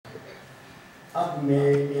अब मैं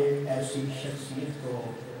एक ऐसी शख्सियत को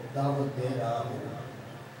दावत दे रहा हूँ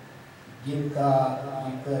जिनका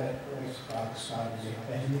जिक्र इस खाकसार ने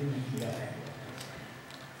पहले भी किया है।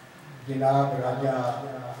 जनाब राजा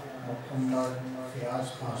मोहम्मद फियाज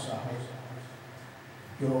खान साहब,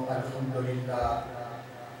 जो अल्हम्दुलिल्लाह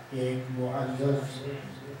एक मुअज़्ज़ज़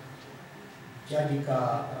जज का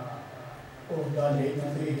ओहदा ले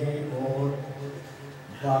चुके हैं और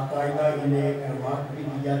बाकायदा इन्हें अवार्ड भी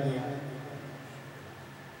दिया गया।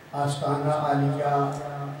 आस्ताना आलिया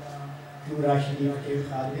चूरा शरीफ के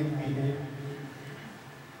खादिम भी हैं।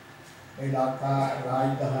 इलाका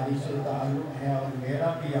राजधानी से ताल्लुक़ है और मेरा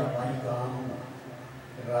भी आबाई गाँव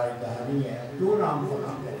राजधानी है। दो नाम को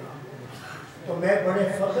नाम करें तो मैं बड़े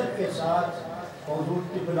फख्र के साथ हुज़ूर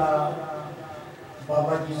क़िबला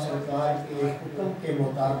बाबा जी सरकार के हुक्म के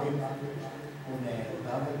मुताबिक उन्हें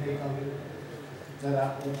दावत देता हूँ। ज़रा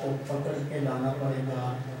उनको पकड़ के लाना पड़ेगा,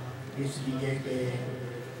 इसलिए कि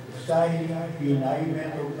ज़ाहिरी बीनाई में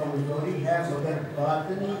तो कमज़ोरी है, मगर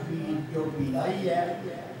बातनी भी जो बीनाई है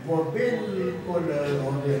वो बिल्कुल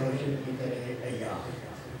रोज़े रोशन की तरह तैयार है।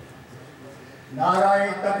 नाराए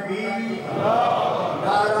तकबीर,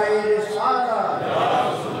 नाराए रिसालत,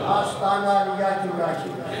 आस्ताना लिया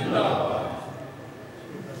चुराशी।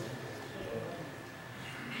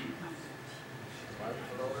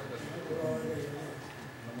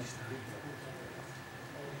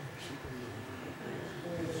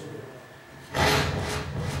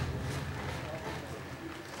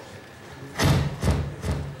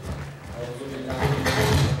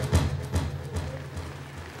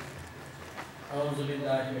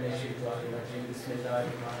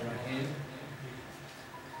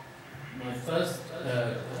 My first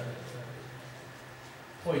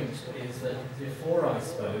point is that before I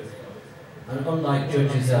spoke, and unlike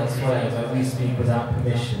judges elsewhere where we speak without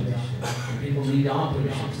permission, and people need our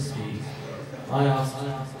permission to speak, I asked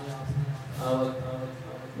our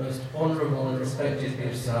most honourable and respected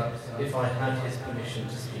Pirsad if I had his permission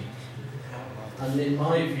to speak. And in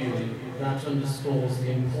my view, that underscores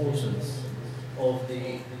the importance of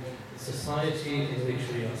the society in which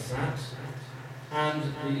we are sat and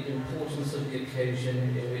the importance of the occasion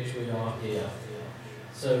in which we are here.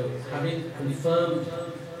 So, having confirmed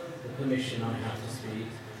the permission I have to speak,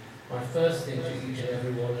 my first thing to each and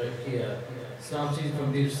every one here, starting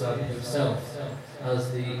from Pirsad himself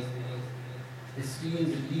as the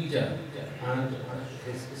esteemed leader and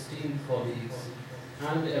his esteemed colleagues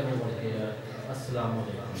and everyone here, Assalamu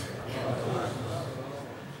alaikum.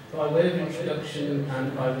 By way of introduction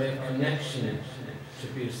and by way of connection to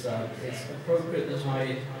Pirsad, it's appropriate that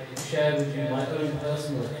I share with you my own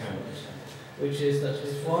personal account, which is that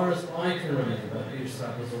as far as I can remember,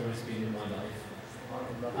 Pirsad has always been in my life.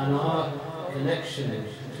 And our connection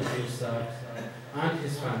to Pirsad and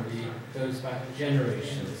his family goes back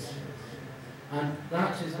generations. And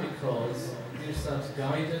that is because Pirsad's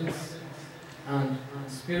guidance and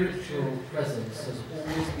spiritual presence has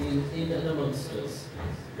always been in and amongst us,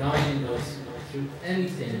 guiding us through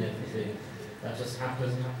anything and everything that has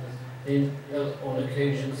happened on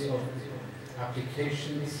occasions of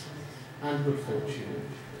applications and good fortune.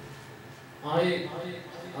 I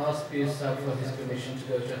asked Pirsad for his permission to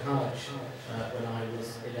go to Hajj when I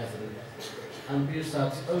was 11, and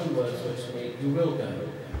Pirsad's own words were to me, "You will go."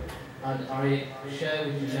 And I share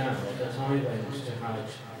with you now that I went to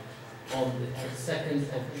Hajj on the 2nd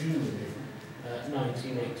of June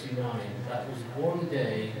 1989. That was one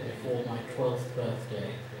day before my 12th birthday.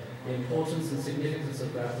 The importance and significance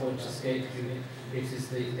of that won't escape you. It is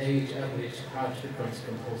the age at which Hajj becomes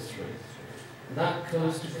compulsory. That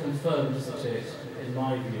goes to confirm, doesn't it, in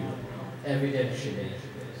my view, evidentially,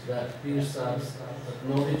 that Pirsad's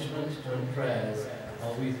acknowledgement and prayers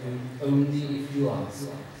are with you only if you ask.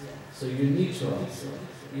 So you need to ask.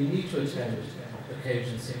 You need to attend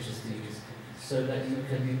occasions such as these so that you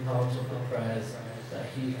can be part of the prayers that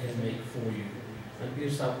he can make for you. And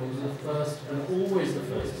Pirsad was the first and always the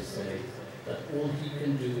first to say that all he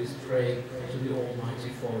can do is pray to the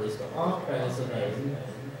Almighty for us. But our prayers alone,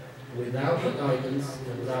 without the guidance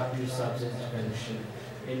and without Pirsad's intervention,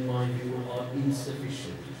 in my view, are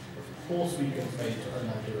insufficient. Of course we can pray to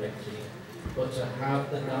Allah directly, but to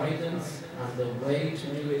have the guidance and the way to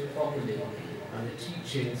do it properly and the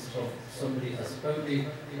teachings of somebody as holy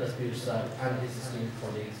as Pirsad and his esteemed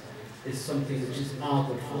colleagues is something which is our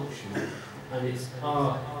good fortune, and it's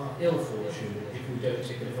our ill fortune if we don't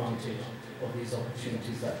take advantage of these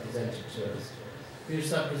opportunities that presented to us.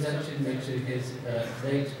 Pirsad presented me to his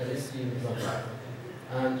late and esteemed mother,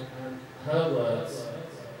 and her words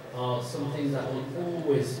are something that will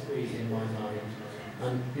always be in my mind,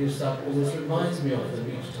 and Yusuf always reminds me of them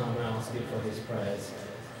each time I ask him for his prayers,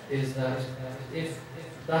 is that if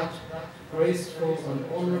that graceful and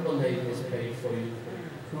honourable name is paid for you,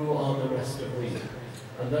 who are the rest of we?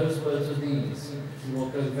 And those words are these: you will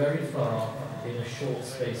go very far in a short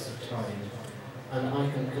space of time. And I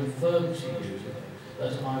can confirm to you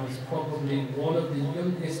that I was probably one of the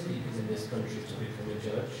youngest people in this country to become a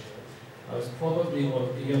judge. I was probably one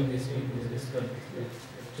of the youngest people in this country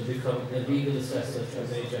to become a legal assessor to a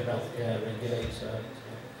major healthcare regulator.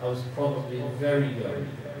 I was probably very young,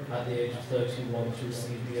 at the age of 31, to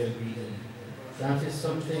receive the OBE. That is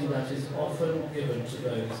something that is often given to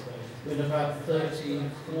those with about 30,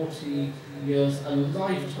 40 years, a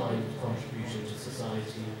lifetime contribution to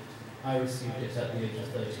society. I received it at the age of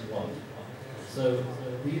 31. So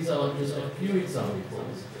these are just a few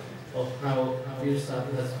examples of how Fiyaz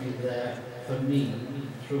has been there for me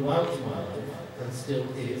throughout my life and still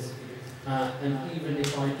is. And even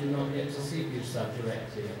if I do not get to see Fiyaz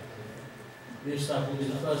directly, Fiyaz will be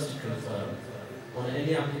the first to confirm on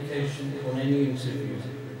any application, on any interview.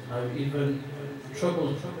 I've even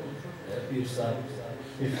troubled Fiyaz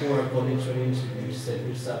before I've gone into an interview to say,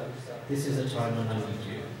 Fiyaz, this is a time when I need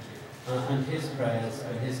you. And his prayers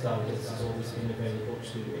and his guidance has always been available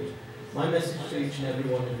to me. My message to each and every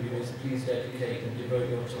one of you is please dedicate and devote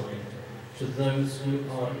your time to those who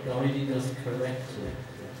are guiding us correctly,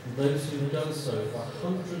 those who have done so for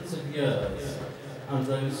hundreds of years, and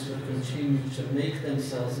those who continue to make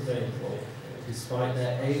themselves available despite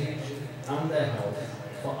their age and their health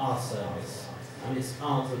for our service. And it's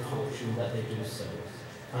our good fortune that they do so.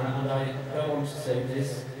 And I go on to say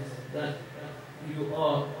this, that you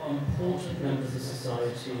are important members of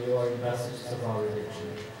society, you are ambassadors of our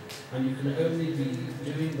religion. And you can only be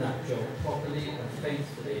doing that job properly and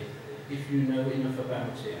faithfully if you know enough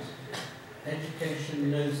about it. Education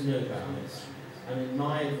knows no bounds. And in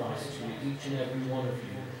my advice to you, each and every one of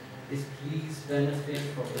you, is please benefit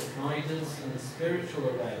from the guidance and the spiritual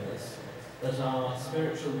awareness that our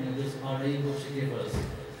spiritual leaders are able to give us.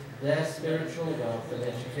 Their spiritual wealth and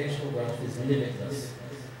educational wealth is limitless.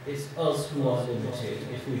 It's us who are limited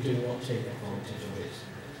if we do not take advantage of it.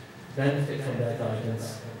 Benefit from their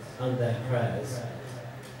guidance and their prayers.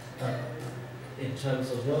 In terms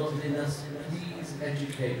of worldliness, please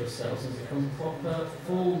educate yourselves and become proper,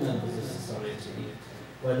 full members of society,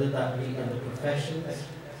 whether that be in the professions,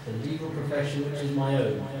 the legal profession, which is my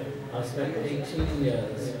own. I spent 18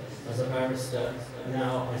 years as a barrister,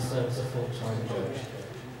 now I serve as a full-time judge.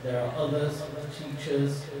 There are others,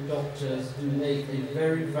 teachers, doctors, who make a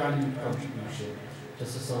very valued contribution to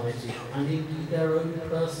society, and indeed their own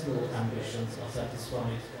personal ambitions are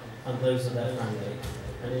satisfied, and those of their family.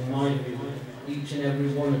 And in my view, each and every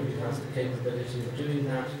one of you has the capability of doing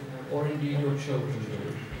that, or indeed your children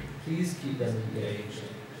do. Please keep them engaged.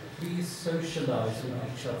 Please socialise with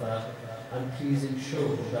each other, and please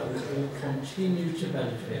ensure that we all continue to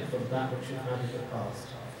benefit from that which we've had in the past,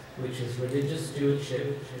 which is religious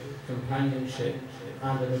stewardship, companionship,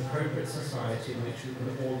 and an appropriate society in which we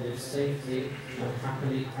can all live safely and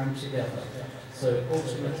happily and together. So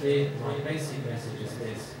ultimately, my basic message is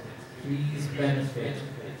this: please benefit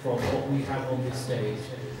from what we have on this stage,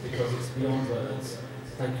 because it's beyond words.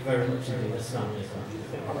 Thank you very much indeed. Assalamu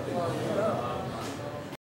alaikum.